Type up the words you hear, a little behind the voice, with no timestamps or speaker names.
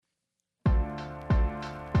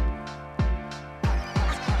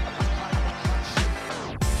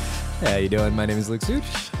How you doing? My name is Luke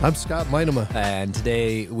Such. I'm Scott Meinema. And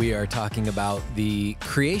today we are talking about the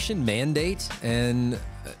creation mandate and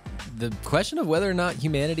the question of whether or not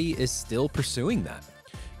humanity is still pursuing that.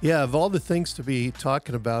 Yeah, of all the things to be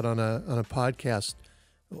talking about on a podcast,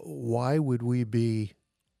 why would we be?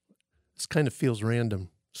 This kind of feels random.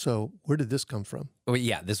 So where did this come from? Well,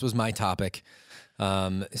 yeah, this was my topic.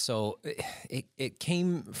 So it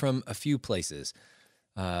came from a few places.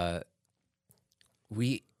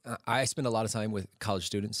 I spend a lot of time with college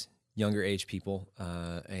students, younger age people,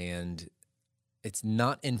 and it's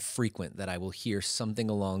not infrequent that I will hear something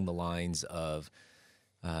along the lines of,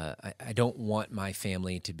 I don't want my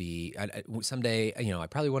family to be, someday, I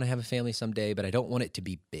probably want to have a family someday, but I don't want it to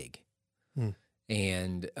be big.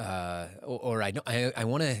 And, or I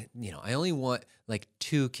want to, I only want like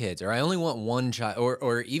 2 kids, or I only want 1 child,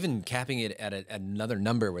 or even capping it at another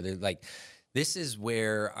number where they're like, this is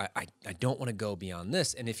where I don't want to go beyond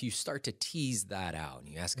this. And if you start to tease that out and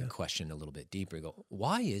you ask a question a little bit deeper, you go,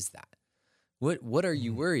 why is that? What are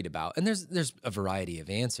you worried about? And there's a variety of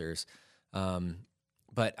answers.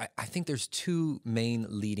 But I think there's 2 main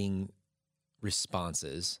leading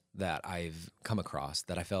responses that I've come across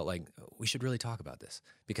that I felt like we should really talk about this,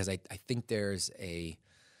 because I think there's a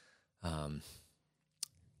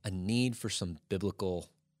need for some biblical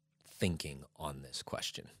thinking on this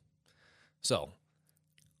question. So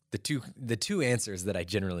the two answers that I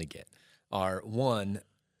generally get are, 1,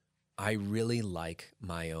 I really like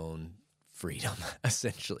my own freedom,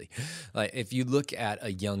 essentially. Like, if you look at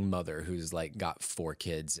a young mother who's like got 4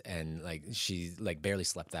 kids and like she like barely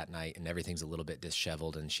slept that night and everything's a little bit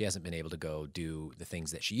disheveled and she hasn't been able to go do the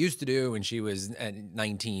things that she used to do when she was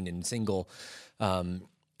 19 and single,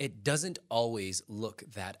 it doesn't always look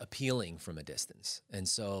that appealing from a distance. And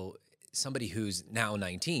so somebody who's now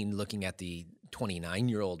 19 looking at the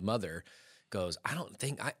 29-year-old mother goes, I don't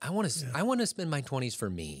think I want to spend my 20s for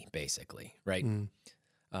me, basically, right?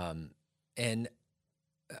 And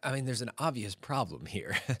I mean, there's an obvious problem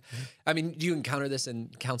here. I mean, do you encounter this in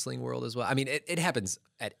counseling world as well? I mean, it happens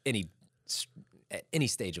at any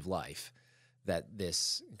stage of life, that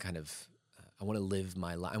this kind of I want to live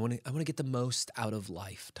my life. I want to get the most out of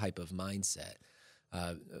life type of mindset.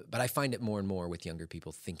 But I find it more and more with younger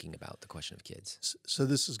people thinking about the question of kids. So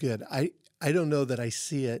this is good. I don't know that I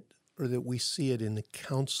see it, or that we see it in the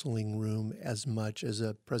counseling room as much as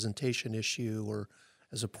a presentation issue or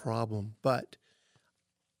as a problem, but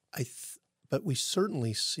but we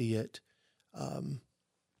certainly see it from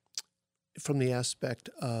the aspect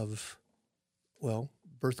of,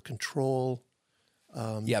 birth control.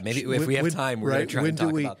 Maybe if we have time, we're going to try and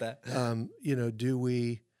talk about that.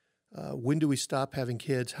 When do we stop having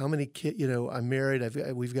kids? How many kids? I'm married.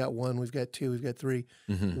 We've got 1. We've got 2. We've got 3.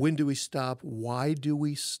 When do we stop? Why do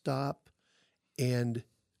we stop? And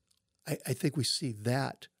I think we see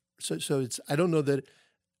that. So it's. I don't know that.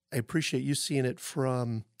 I appreciate you seeing it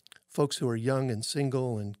from folks who are young and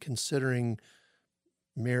single and considering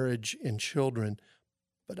marriage and children,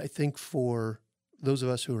 but I think for those of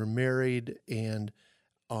us who are married and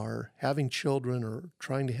are having children or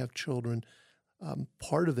trying to have children,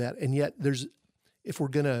 part of that, and yet if we're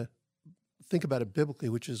going to think about it biblically,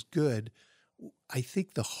 which is good, I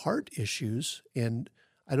think the heart issues, and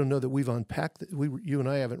I don't know that we've unpacked, you and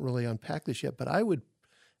I haven't really unpacked this yet, but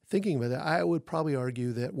thinking about that, I would probably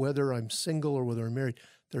argue that whether I'm single or whether I'm married,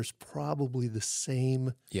 there's probably the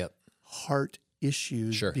same heart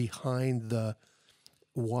issues behind the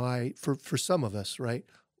why, for some of us, right?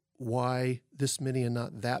 Why this many and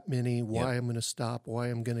not that many, why I'm going to stop, why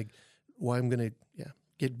I'm going to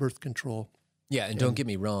get birth control. Yeah, and don't get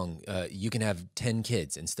me wrong, you can have 10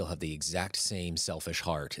 kids and still have the exact same selfish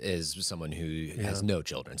heart as someone who has no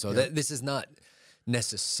children. So this is not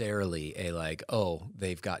necessarily a like, oh,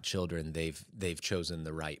 they've got children, they've chosen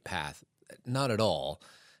the right path. Not at all.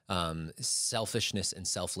 Selfishness and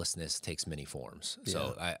selflessness takes many forms.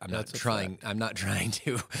 So I'm not trying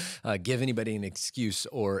to give anybody an excuse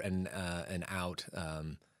or an out.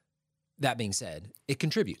 That being said, it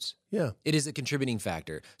contributes. Yeah, it is a contributing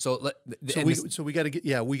factor. So we got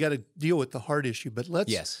to deal with the heart issue. But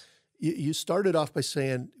let's You started off by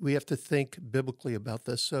saying we have to think biblically about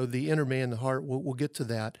this. So the inner man, the heart, we'll get to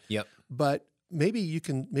that. Yep. But maybe you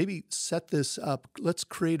can set this up. Let's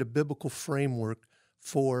create a biblical framework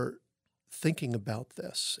for thinking about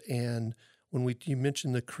this. And when you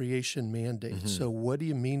mentioned the creation mandate, so what do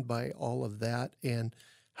you mean by all of that? And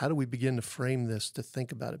how do we begin to frame this to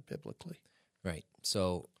think about it biblically? Right.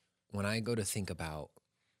 So when I go to think about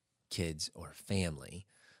kids or family,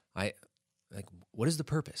 what is the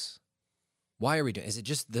purpose? Why are we doing? Is it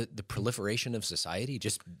just the proliferation of society?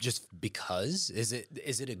 Just because? Is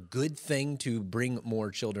it a good thing to bring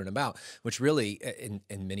more children about? Which really,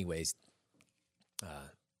 in many ways,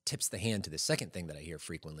 tips the hand to the second thing that I hear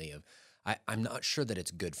frequently of, I'm not sure that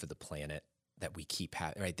it's good for the planet that we keep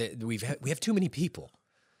having. Right? We have too many people,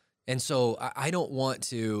 and so I don't want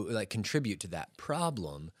to like contribute to that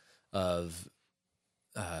problem of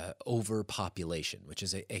overpopulation, which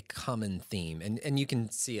is a common theme. And you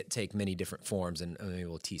can see it take many different forms, and maybe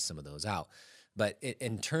we'll tease some of those out. But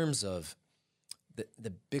in terms of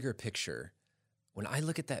the bigger picture, when I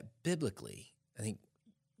look at that biblically, I think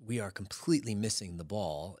we are completely missing the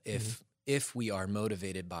ball if we are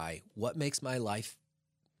motivated by what makes my life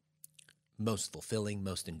most fulfilling,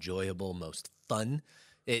 most enjoyable, most fun,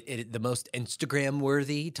 the most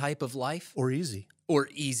Instagram-worthy type of life. Or easy.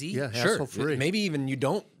 Yeah, sure. Hassle-free. Maybe even you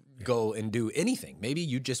don't go and do anything. Maybe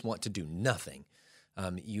you just want to do nothing.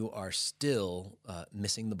 You are still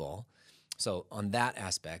missing the ball. So on that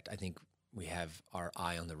aspect, I think we have our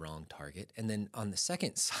eye on the wrong target. And then on the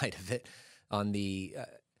second side of it, on the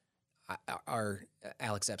our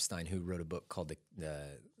Alex Epstein, who wrote a book called the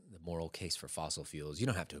Moral Case for Fossil Fuels. You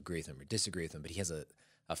don't have to agree with him or disagree with him, but he has a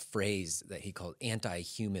phrase that he called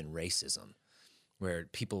anti-human racism, where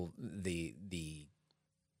people the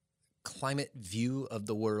climate view of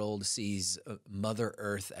the world sees Mother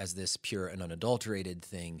Earth as this pure and unadulterated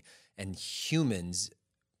thing, and humans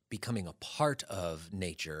becoming a part of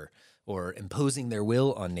nature or imposing their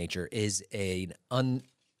will on nature is an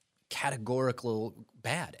uncategorical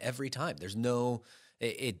bad every time. There's no,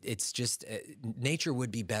 it's just, nature would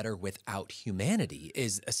be better without humanity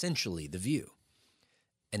is essentially the view.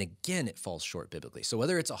 And again, it falls short biblically. So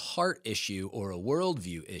whether it's a heart issue or a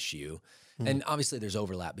worldview issue, and obviously there's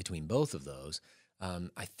overlap between both of those,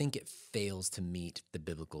 I think it fails to meet the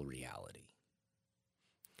biblical reality.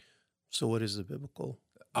 So what is the biblical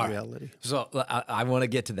reality? Right. So I want to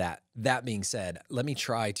get to that. That being said, let me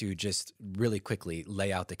try to just really quickly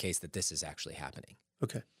lay out the case that this is actually happening.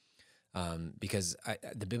 Okay. Because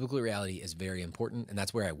the biblical reality is very important, and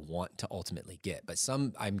that's where I want to ultimately get. But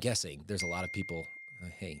I'm guessing there's a lot of people.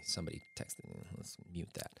 Hey, somebody texted me. Let's mute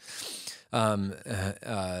that.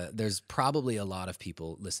 There's probably a lot of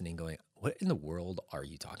people listening going, what in the world are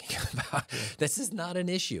you talking about? Yeah. This is not an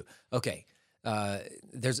issue. Okay.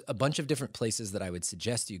 There's a bunch of different places that I would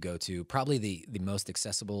suggest you go to. Probably the most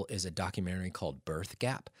accessible is a documentary called Birth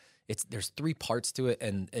Gap. There's 3 parts to it,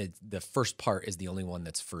 and the first part is the only one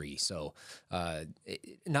that's free. So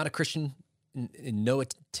not a Christian, no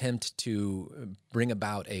attempt to bring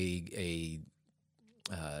about a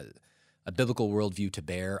biblical worldview to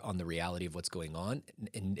bear on the reality of what's going on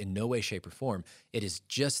in no way, shape, or form. It is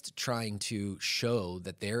just trying to show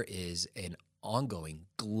that there is an ongoing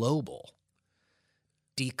global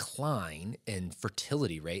decline in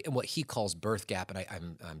fertility rate and what he calls birth gap.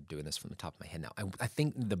 And I'm doing this from the top of my head now. I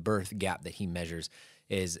think the birth gap that he measures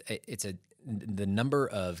is the number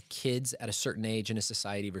of kids at a certain age in a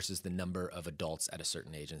society versus the number of adults at a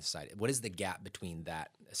certain age in a society. What is the gap between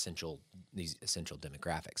these essential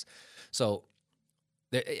demographics? So,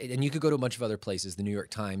 and you could go to a bunch of other places. The New York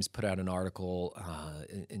Times put out an article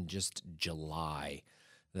in just July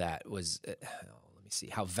that was, let me see,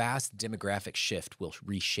 how vast demographic shift will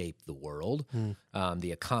reshape the world.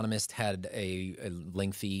 The Economist had a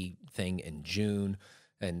lengthy thing in June.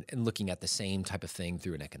 And looking at the same type of thing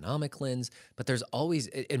through an economic lens. But there's always,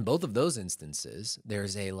 in both of those instances,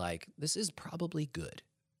 there's this is probably good,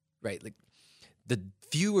 right? Like the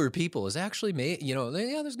fewer people is actually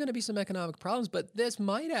there's going to be some economic problems, but this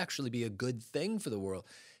might actually be a good thing for the world.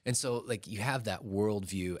 And so you have that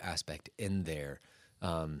worldview aspect in there.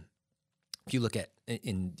 If you look at,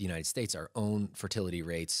 in the United States, our own fertility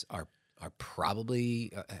rates are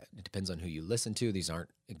probably, it depends on who you listen to. These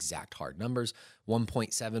aren't exact hard numbers,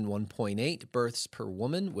 1.7, 1.8 births per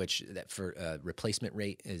woman, which that for replacement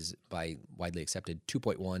rate is by widely accepted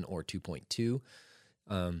 2.1 or 2.2.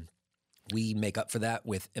 We make up for that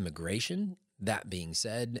with immigration. That being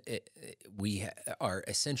said, we are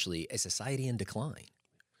essentially a society in decline.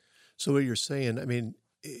 So what you're saying, I mean,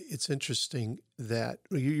 it's interesting that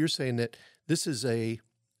you're saying that this is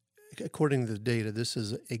according to the data, this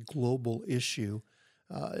is a global issue.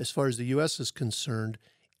 As far as the U.S. is concerned,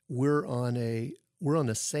 we're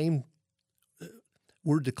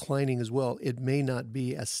declining as well. It may not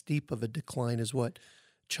be as steep of a decline as what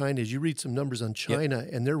China is. You read some numbers on China,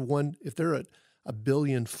 and if they're at 1.4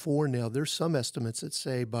 billion now, there's some estimates that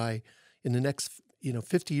say in the next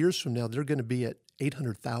 50 years from now, they're going to be at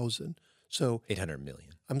 800,000. So 800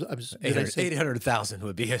 million. 800,000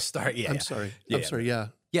 would be a start. Yeah. I'm sorry. Yeah.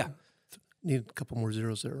 Yeah. Need a couple more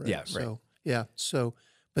zeros there, right? Yeah, right. So Yeah. So,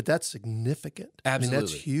 but that's significant. Absolutely. I mean,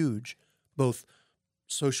 that's huge, both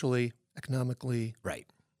socially, economically. Right.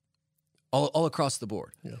 All across the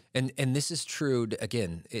board. Yeah. And this is true,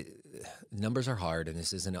 again, numbers are hard and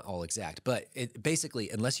this isn't all exact, but basically,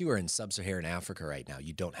 unless you are in sub-Saharan Africa right now,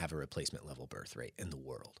 you don't have a replacement level birth rate in the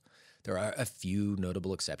world. There are a few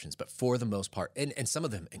notable exceptions, but for the most part, and some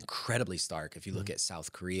of them incredibly stark. If you look at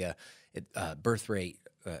South Korea, birth rate,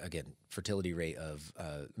 again, fertility rate of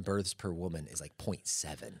births per woman is like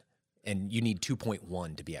 0.7. And you need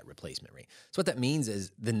 2.1 to be at replacement rate. So what that means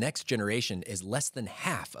is the next generation is less than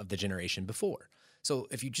half of the generation before. So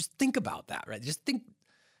if you just think about that, right?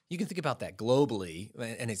 You can think about that globally,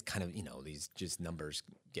 and it's kind of, these just numbers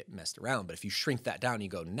get messed around. But if you shrink that down, you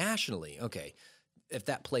go nationally, okay, if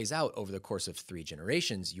that plays out over the course of 3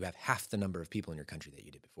 generations, you have half the number of people in your country that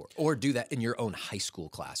you did before. Or do that in your own high school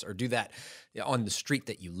class, or do that on the street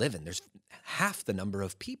that you live in. There's half the number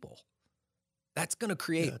of people. That's going to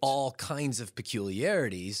create all kinds of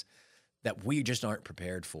peculiarities that we just aren't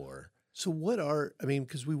prepared for. So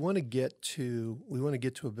because we want to get to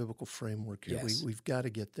a biblical framework here. Yes. We've got to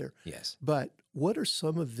get there. Yes. But what are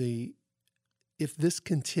some of if this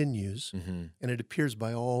continues, and it appears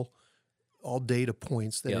by all data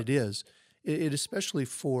points that it is, it especially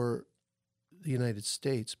for the United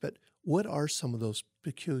States, but what are some of those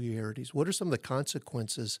peculiarities? What are some of the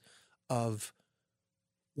consequences of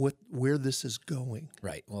where this is going?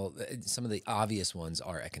 Right. Well, some of the obvious ones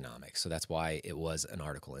are economic. So that's why it was an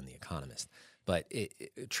article in The Economist. But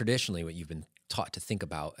traditionally, what you've been taught to think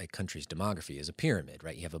about a country's demography is a pyramid,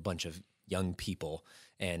 right? You have a bunch of young people,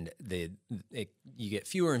 and you get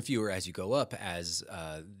fewer and fewer as you go up, as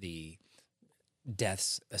the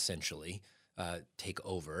deaths essentially take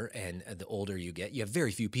over, and the older you get, you have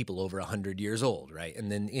very few people over 100 years old, right?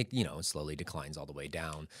 And then it slowly declines all the way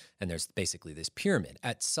down, and there's basically this pyramid.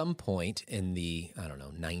 At some point in the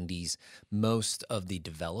 90s, most of the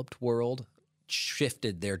developed world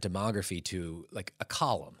shifted their demography to like a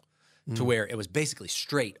column, to where it was basically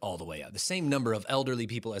straight all the way up, the same number of elderly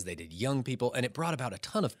people as they did young people, and it brought about a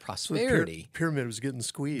ton of prosperity. So the pyramid was getting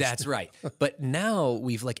squeezed. That's right. But now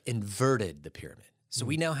we've inverted the pyramid. So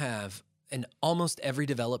we now have in almost every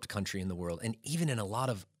developed country in the world, and even in a lot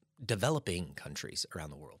of developing countries around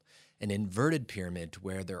the world, an inverted pyramid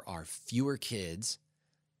where there are fewer kids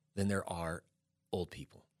than there are old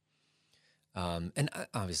people. And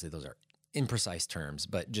obviously those are imprecise terms,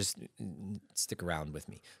 but just stick around with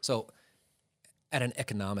me. So at an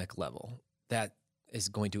economic level, that is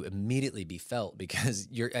going to immediately be felt, because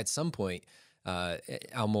you're at some point,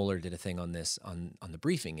 Al Mohler did a thing on this on the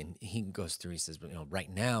briefing, and he goes through, he says, right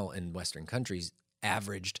now in Western countries,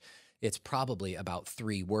 averaged, it's probably about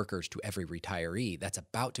 3 workers to every retiree. That's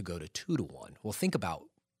about to go to 2 to 1. Well, think about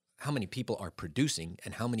how many people are producing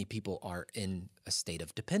and how many people are in a state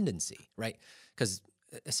of dependency, right? Because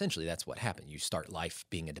essentially that's what happened. You start life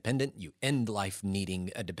being a dependent, you end life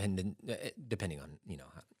needing a dependent, depending on,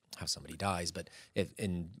 how somebody dies. But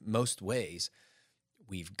in most ways,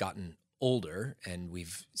 we've gotten older and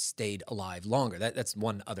we've stayed alive longer. That's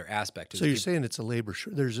one other aspect. So you're saying it's a labor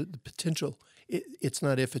shortage. There's the potential. It's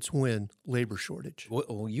not if, it's when, labor shortage. Well,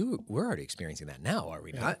 we're already experiencing that now, are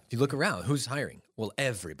we not? If you look around, who's hiring? Well,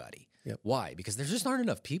 everybody. Yep. Why? Because there just aren't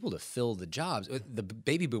enough people to fill the jobs. The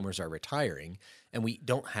baby boomers are retiring, and we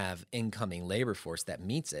don't have incoming labor force that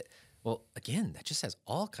meets it. Well, again, that just has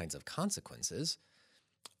all kinds of consequences.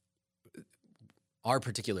 Our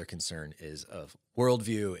particular concern is of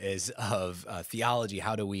worldview, is of theology.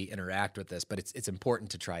 How do we interact with this? But it's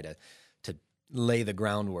important to try to lay the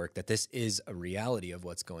groundwork that this is a reality of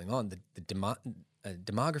what's going on. The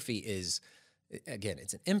demography is, again,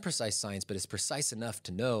 it's an imprecise science, but it's precise enough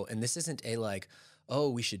to know. And this isn't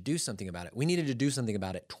we should do something about it. We needed to do something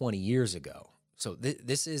about it 20 years ago. So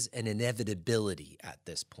this is an inevitability at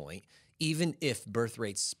this point. Even if birth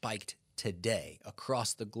rates spiked today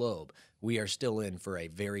across the globe, we are still in for a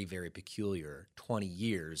very, very peculiar 20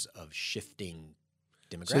 years of shifting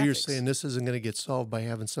demographics. So you're saying this isn't going to get solved by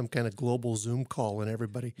having some kind of global Zoom call and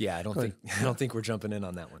everybody? Yeah, I don't think we're jumping in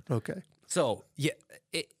on that one. Okay. So yeah,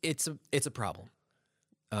 it's a problem.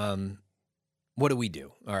 What do we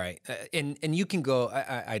do? All right, and you can go.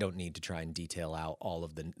 I don't need to try and detail out all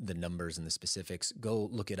of the numbers and the specifics. Go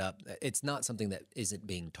look it up. It's not something that isn't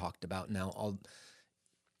being talked about now.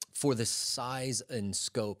 For the size and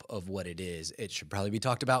scope of what it is, it should probably be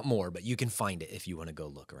talked about more, but you can find it if you want to go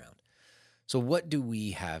look around. So what do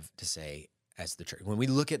we have to say as the church? When we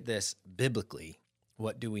look at this biblically,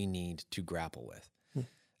 what do we need to grapple with?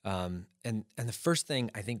 And the first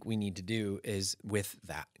thing I think we need to do is with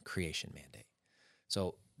that creation mandate.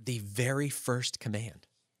 So the very first command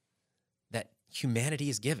that humanity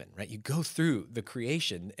is given, right? You go through the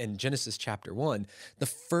creation in Genesis chapter 1, the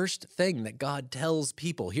first thing that God tells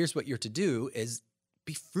people, here's what you're to do, is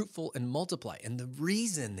be fruitful and multiply. And the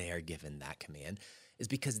reason they are given that command is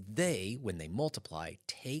because they, when they multiply,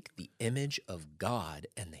 take the image of God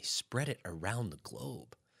and they spread it around the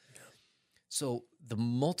globe. Yeah. So the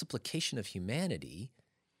multiplication of humanity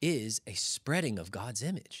is a spreading of God's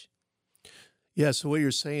image. Yeah, so what you're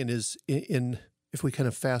saying is, if we kind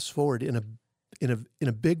of fast forward in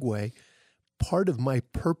a big way, part of my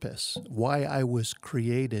purpose, why I was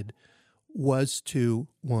created, was to,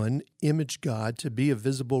 one, image God, to be a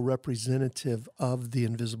visible representative of the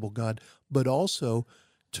invisible God, but also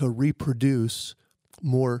to reproduce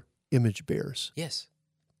more image bearers. Yes.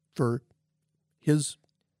 For His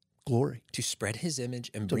glory. To spread His image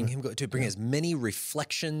and bring as many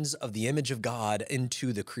reflections of the image of God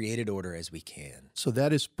into the created order as we can. So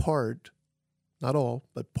that is part, not all,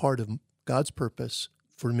 but part of God's purpose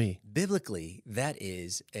for me. Biblically, that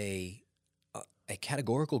is a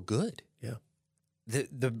categorical good. Yeah.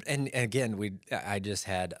 And again, I just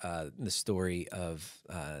had the story of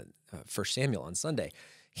 1 Samuel on Sunday.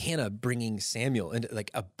 Hannah bringing Samuel into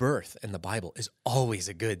like a birth in the Bible is always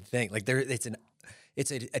a good thing. Like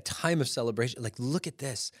it's a time of celebration. Like, look at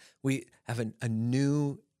this. We have a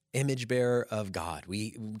new image bearer of God.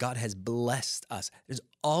 God has blessed us. It's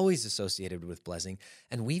always associated with blessing,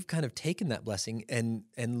 and we've kind of taken that blessing and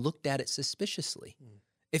looked at it suspiciously.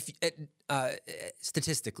 If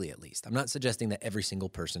statistically, at least, I'm not suggesting that every single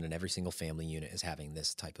person in every single family unit is having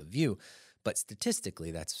this type of view, but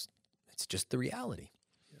statistically, it's just the reality.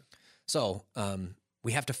 Yeah. So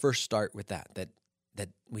we have to first start with that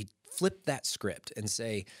we flip that script and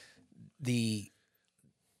say the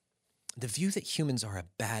view that humans are a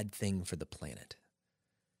bad thing for the planet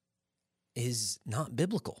is not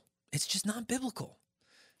biblical. It's just not biblical.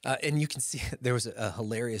 And you can see there was a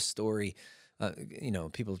hilarious story.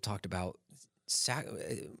 People have talked about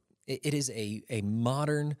it is a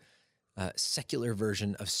modern secular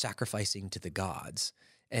version of sacrificing to the gods.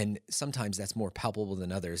 And sometimes that's more palpable than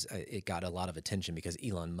others. It got a lot of attention because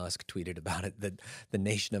Elon Musk tweeted about it, that the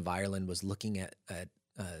nation of Ireland was looking at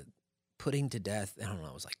putting to death, I don't know,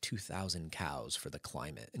 it was like 2,000 cows for the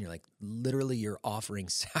climate. And you're like, literally, you're offering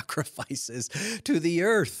sacrifices to the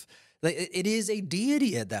earth. Like, it is a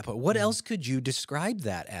deity at that point. What else could you describe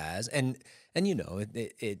that as? And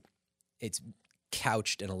it's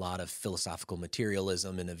couched in a lot of philosophical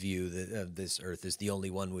materialism and a view that this earth is the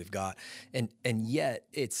only one we've got. And yet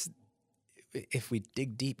if we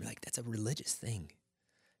dig deep, we're like, that's a religious thing.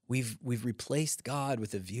 We've replaced God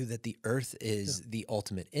with a view that the earth is the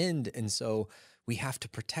ultimate end. And so we have to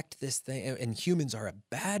protect this thing. And humans are a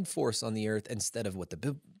bad force on the earth instead of what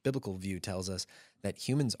the biblical view tells us, that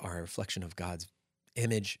humans are a reflection of God's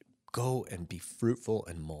image. Go and be fruitful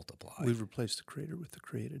and multiply. We've replaced the creator with the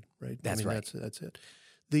created, right? That's right. That's it.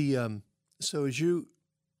 So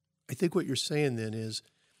I think what you're saying then is,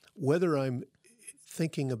 whether I'm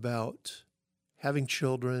thinking about having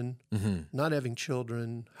children, not having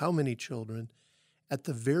children, how many children, at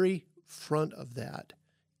the very front of that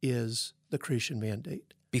is the creation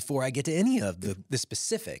mandate. Before I get to any of the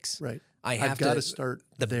specifics, right? I've got to start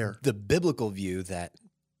there. The biblical view that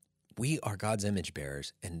we are God's image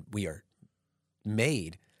bearers, and we are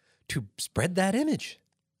made to spread that image.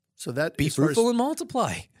 So that be fruitful and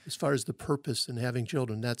multiply. As far as the purpose in having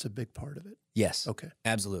children, that's a big part of it. Yes. Okay.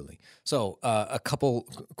 Absolutely. So a couple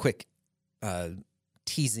quick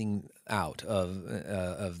teasing out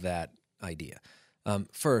of that idea.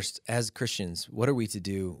 First, as Christians, what are we to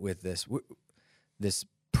do with this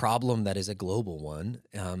problem that is a global one?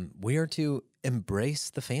 We are to embrace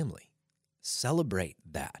the family, celebrate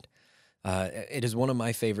that. It is one of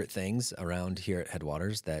my favorite things around here at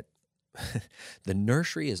Headwaters that the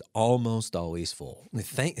nursery is almost always full.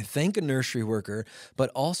 Thank a nursery worker, but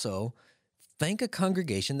also thank a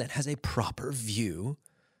congregation that has a proper view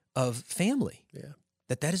of family. Yeah.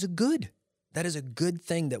 That is a good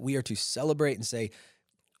thing that we are to celebrate and say,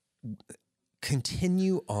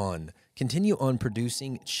 continue on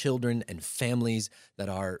producing children and families that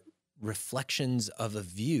are reflections of a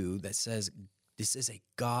view that says this is a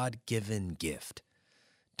God-given gift.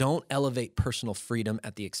 Don't elevate personal freedom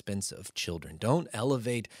at the expense of children. Don't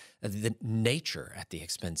elevate the nature at the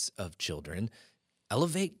expense of children.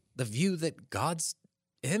 Elevate the view that God's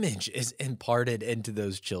image is imparted into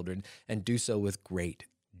those children, and do so with great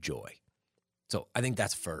joy. So I think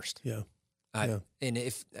that's first. Yeah. And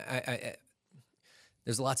if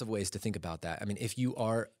there's lots of ways to think about that. I mean, if you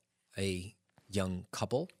are a young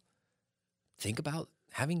couple, think about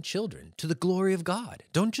having children to the glory of God.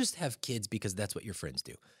 Don't just have kids because that's what your friends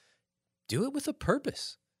do. do it with a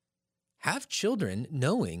purpose. Have children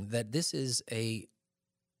knowing that this is a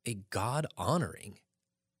God-honoring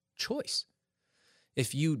choice.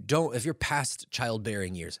 If you're past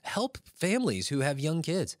childbearing years, help families who have young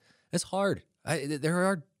kids. It's hard. There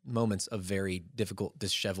are moments of very difficult,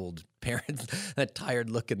 disheveled parents, that tired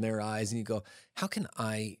look in their eyes, and you go, how can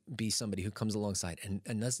I be somebody who comes alongside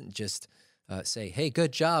and doesn't just say, hey,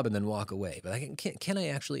 good job, and then walk away? But can I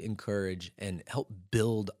actually encourage and help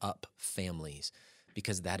build up families?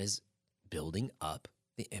 Because that is building up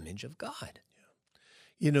the image of God.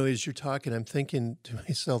 You know, as you're talking, I'm thinking to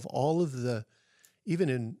myself, all of the,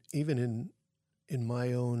 even in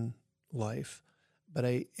my own life, but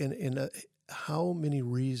how many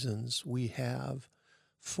reasons we have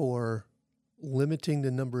for limiting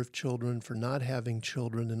the number of children, for not having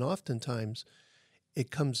children, and oftentimes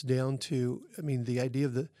it comes down to, I mean, the idea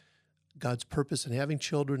of God's purpose in having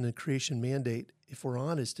children and creation mandate, if we're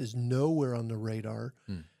honest, is nowhere on the radar.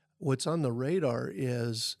 What's on the radar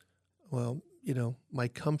is, well, you know, my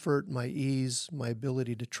comfort, my ease, my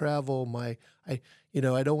ability to travel, I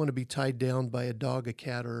don't want to be tied down by a dog, a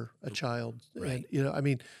cat, or a child. Right. And, you know, I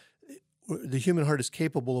mean, the human heart is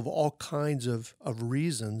capable of all kinds of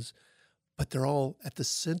reasons, but they're all at the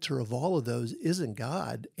center of all of those isn't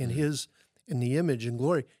God and His, in the image and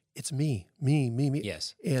glory. It's me.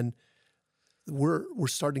 Yes. And we're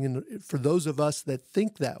starting for those of us that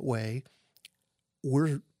think that way,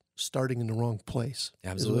 we're starting in the wrong place.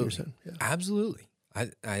 Absolutely. Yeah. Absolutely.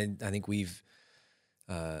 I think we've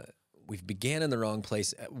began in the wrong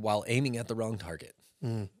place while aiming at the wrong target.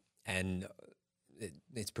 And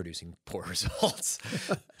it's producing poor results.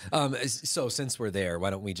 So since we're there, why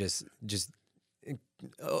don't we just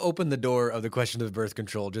open the door of the question of birth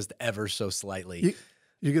control just ever so slightly?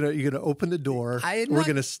 You're gonna open the door. We're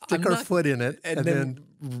gonna stick our foot in it, and then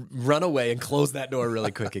run away and close that door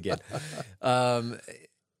really quick again.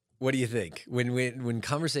 What do you think when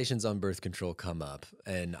conversations on birth control come up?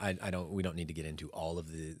 And we don't need to get into all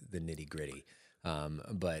of the nitty gritty,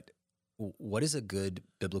 but what is a good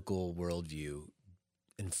biblical worldview?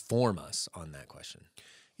 Inform us on that question.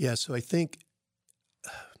 Yeah, so I think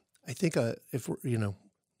if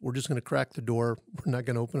we're just going to crack the door, we're not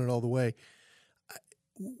going to open it all the way.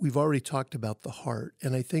 We've already talked about the heart,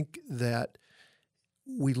 and I think that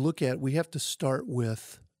we have to start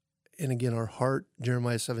with, and again, our heart.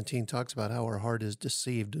 Jeremiah 17 talks about how our heart is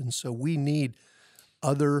deceived, and so we need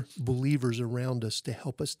other believers around us to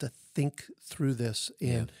help us to think through this.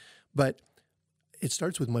 But it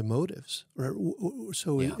starts with my motives, right?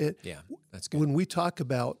 So that's good. When we talk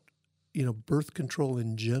about, birth control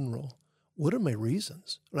in general, what are my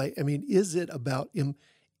reasons, right? I mean, is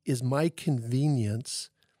my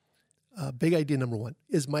convenience, big idea number one,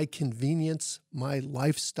 is my convenience, my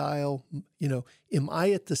lifestyle, am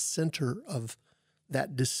I at the center of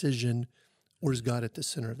that decision, or is God at the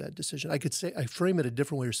center of that decision? I frame it a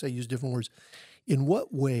different way, or use different words. In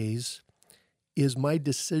what ways is my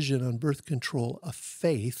decision on birth control a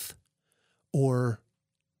faith or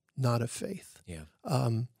not a faith? Yeah.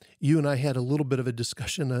 You and I had a little bit of a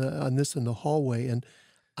discussion on this in the hallway, and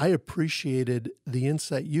I appreciated the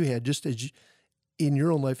insight you had just as in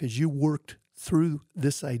your own life as you worked through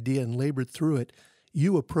this idea and labored through it.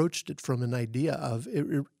 You approached it from an idea of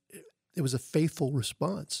it was a faithful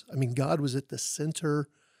response. I mean, God was at the center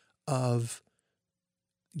of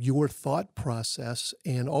your thought process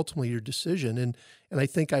and ultimately your decision. And I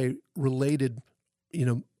think I related,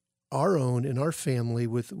 our own in our family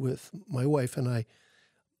with my wife and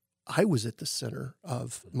I was at the center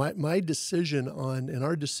of my decision and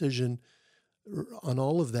our decision on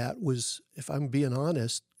all of that was, if I'm being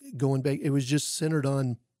honest, going back, it was just centered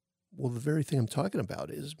on, the very thing I'm talking about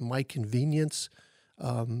is my convenience,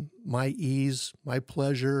 my ease, my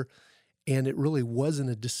pleasure. And it really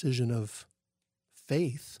wasn't a decision of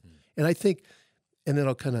faith. And I think, and then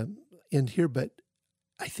I'll kind of end here, but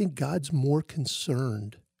I think God's more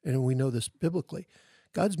concerned, and we know this biblically,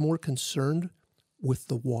 God's more concerned with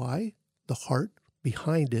the why, the heart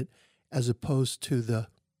behind it, as opposed to the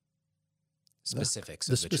specifics,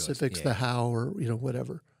 the how, or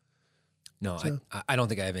whatever. No, so, I don't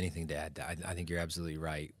think I have anything to add. I think you're absolutely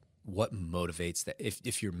right. What motivates that?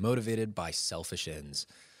 If you're motivated by selfish ends,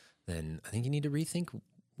 then I think you need to rethink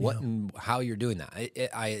what and how you're doing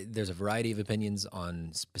that. There's a variety of opinions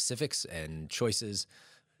on specifics and choices.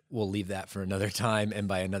 We'll leave that for another time, and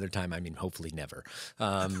by another time, I mean hopefully never,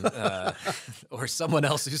 or someone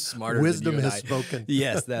else who's smarter. Wisdom than you has spoken.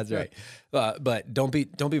 Yes, that's right. But don't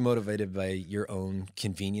be motivated by your own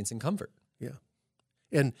convenience and comfort. Yeah,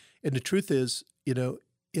 and the truth is,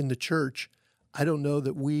 in the church, I don't know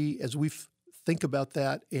that as we think about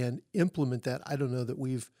that and implement that, I don't know that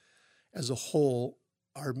we've, as a whole,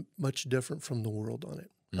 are much different from the world on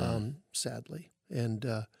it, sadly. And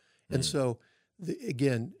so,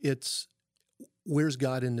 again, it's where's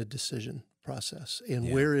God in the decision process,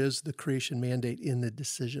 and where is the creation mandate in the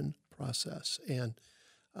decision process? And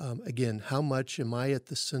again, how much am I at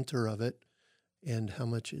the center of it, and how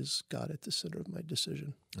much is God at the center of my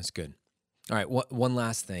decision? That's good. All right, one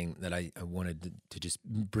last thing that I wanted to just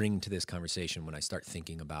bring to this conversation when I start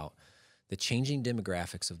thinking about the changing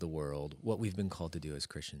demographics of the world, what we've been called to do as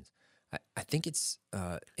Christians. I think it's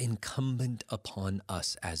incumbent upon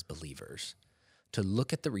us as believers to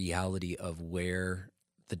look at the reality of where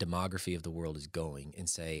the demography of the world is going and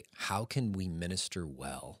say, how can we minister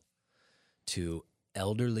well to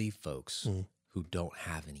elderly folks who don't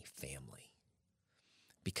have any family?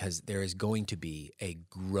 Because there is going to be a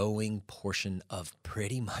growing portion of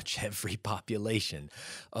pretty much every population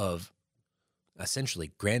of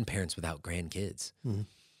essentially grandparents without grandkids.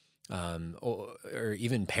 Or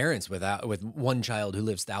even parents with one child who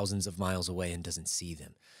lives thousands of miles away and doesn't see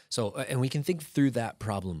them. So, and we can think through that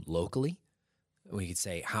problem locally. We could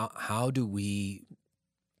say, how do we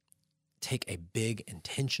take a big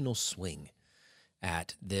intentional swing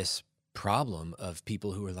at this problem of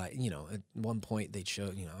people who are like, at one point they'd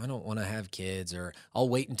show, I don't want to have kids, or I'll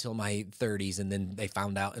wait until my 30s, and then they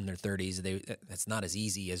found out in their 30s that's not as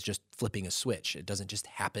easy as just flipping a switch. It doesn't just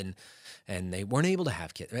happen, and they weren't able to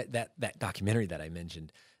have kids. That documentary that I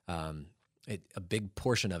mentioned, a big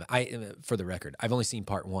portion of it. For the record, I've only seen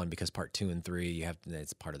part 1 because part 2 and 3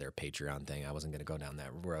 it's part of their Patreon thing. I wasn't going to go down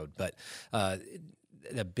that road, but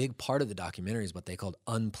a big part of the documentary is what they called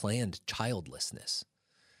unplanned childlessness.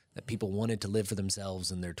 That people wanted to live for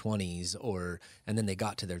themselves in their 20s, and then they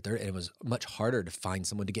got to their 30s, and it was much harder to find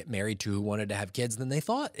someone to get married to who wanted to have kids than they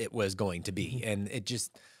thought it was going to be. And it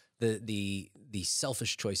just, the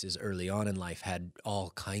selfish choices early on in life had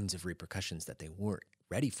all kinds of repercussions that they weren't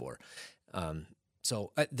ready for.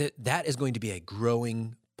 So that is going to be a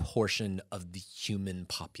growing portion of the human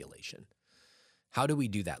population. How do we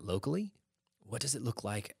do that locally? What does it look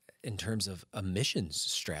like in terms of a missions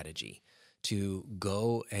strategy to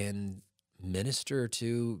go and minister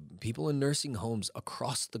to people in nursing homes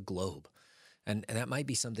across the globe? And that might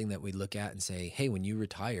be something that we look at and say, hey, when you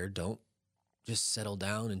retire, don't just settle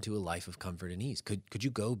down into a life of comfort and ease. Could you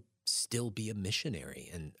go still be a missionary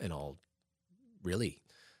in all really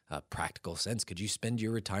practical sense? Could you spend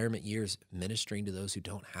your retirement years ministering to those who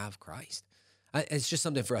don't have Christ? It's just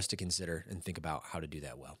something for us to consider and think about how to do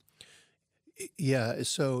that well. Yeah,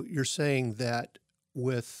 so you're saying that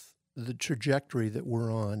with the trajectory that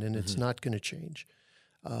we're on, and it's not going to change,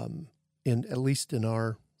 at least in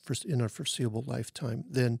our foreseeable lifetime,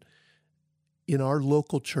 then in our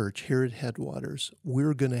local church here at Headwaters,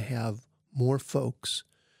 we're going to have more folks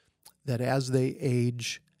that as they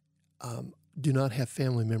age do not have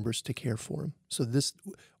family members to care for them. So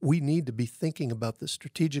we need to be thinking about this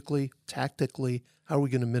strategically, tactically. How are we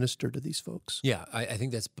going to minister to these folks? Yeah, I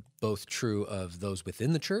think that's both true of those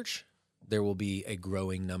within the church. There will be a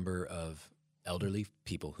growing number of elderly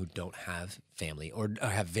people who don't have family or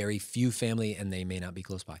have very few family, and they may not be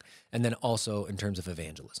close by. And then also in terms of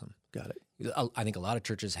evangelism. Got it. I think a lot of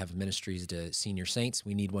churches have ministries to senior saints.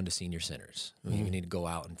 We need one to senior sinners. We need to go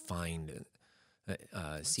out and find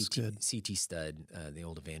C.T. Studd, the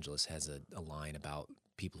old evangelist, has a line about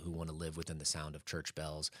people who want to live within the sound of church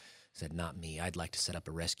bells. He said, not me. I'd like to set up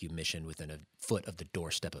a rescue mission within a foot of the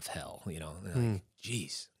doorstep of hell. Like,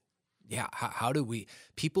 geez. Yeah, how do we,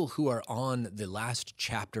 people who are on the last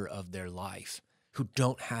chapter of their life, who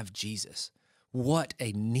don't have Jesus, what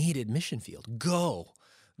a needed mission field. Go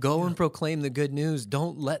and proclaim the good news.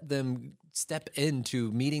 Don't let them step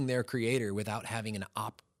into meeting their Creator without having an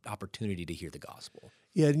opportunity to hear the gospel.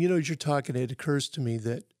 Yeah, and as you're talking, it occurs to me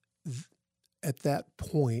that at that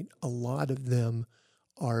point, a lot of them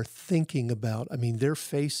are thinking about, they're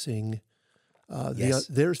facing...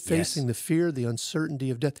 they're facing the fear, the uncertainty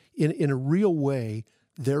of death. In a real way,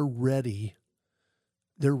 they're ready.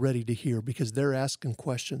 They're ready to hear because they're asking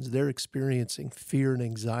questions. They're experiencing fear and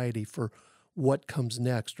anxiety for what comes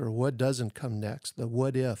next or what doesn't come next, the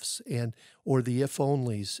what ifs or the if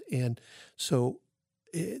onlys. And so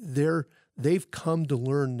they've come to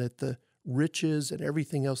learn that the riches and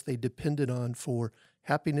everything else they depended on for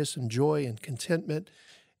happiness and joy and contentment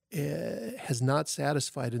has not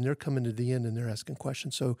satisfied, and they're coming to the end and they're asking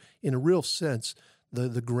questions. So in a real sense,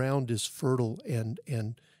 the ground is fertile and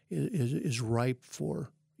is ripe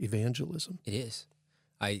for evangelism. It is.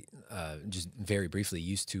 I just very briefly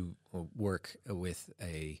used to work with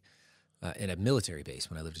a in a military base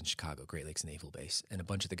when I lived in Chicago, Great Lakes Naval Base, and a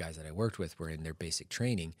bunch of the guys that I worked with were in their basic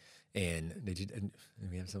training. And do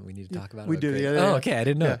we have something we need to talk about? We do. Great? Yeah. Okay. I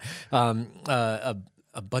didn't know.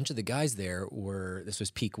 A bunch of the guys there this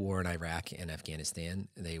was peak war in Iraq and Afghanistan.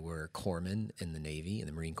 They were corpsmen in the Navy, and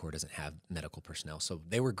the Marine Corps doesn't have medical personnel. So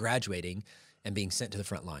they were graduating and being sent to the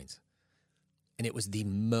front lines. And it was the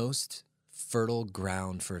most fertile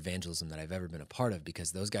ground for evangelism that I've ever been a part of,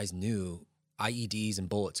 because those guys knew IEDs and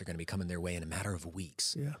bullets are going to be coming their way in a matter of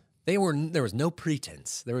weeks. Yeah. There was no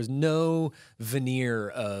pretense. There was no veneer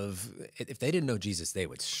of, if they didn't know Jesus, they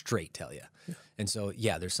would straight tell you. Yeah. And so,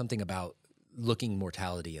 there's something about looking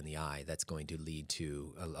mortality in the eye that's going to lead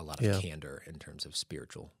to a lot of candor in terms of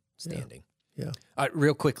spiritual standing. Yeah.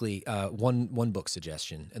 Real quickly, one book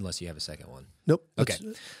suggestion, unless you have a second one. Nope. Okay.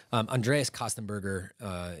 Andreas Kostenberger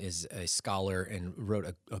is a scholar and wrote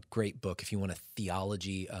a great book. If you want a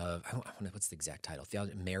theology of, I don't know, what's the exact title?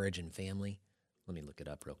 Theology, Marriage and Family. Let me look it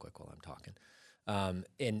up real quick while I'm talking.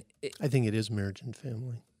 I think it is Marriage and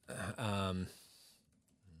Family.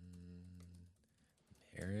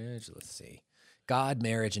 Marriage, let's see. God,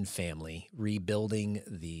 Marriage, and Family, Rebuilding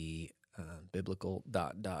the biblical ...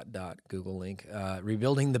 Google link,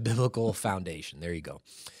 Rebuilding the Biblical Foundation. There you go.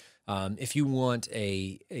 If you want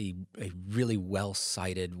a really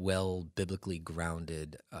well-cited, biblically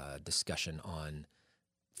grounded discussion on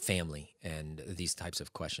family and these types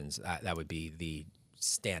of questions, that would be the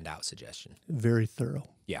standout suggestion. Very thorough.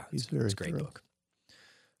 Yeah, it's a great book.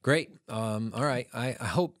 Great. All right. I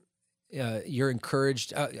hope you're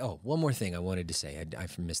encouraged. One more thing I wanted to say. I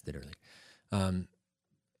missed it earlier.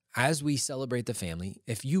 As we celebrate the family,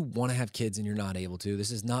 if you want to have kids and you're not able to,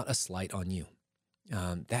 this is not a slight on you.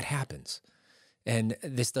 That happens. And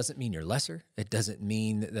this doesn't mean you're lesser. It doesn't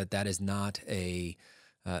mean that is not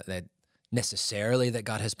that necessarily that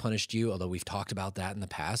God has punished you, although we've talked about that in the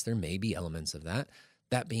past. There may be elements of that.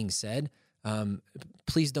 That being said,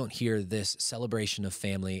 please don't hear this celebration of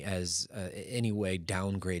family as any way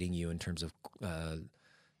downgrading you in terms of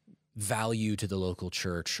value to the local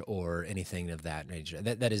church or anything of that nature.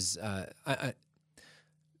 That is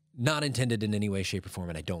not intended in any way, shape, or form,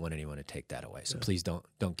 and I don't want anyone to take that away. So please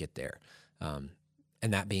don't get there.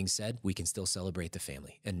 And that being said, we can still celebrate the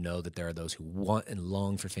family and know that there are those who want and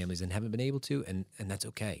long for families and haven't been able to, and that's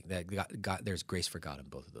okay. That God, there's grace for God in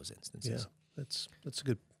both of those instances. Yeah, that's a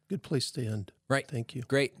good place to end. Right. Thank you.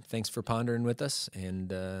 Great. Thanks for pondering with us, and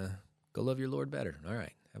go love your Lord better. All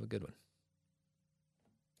right. Have a good one.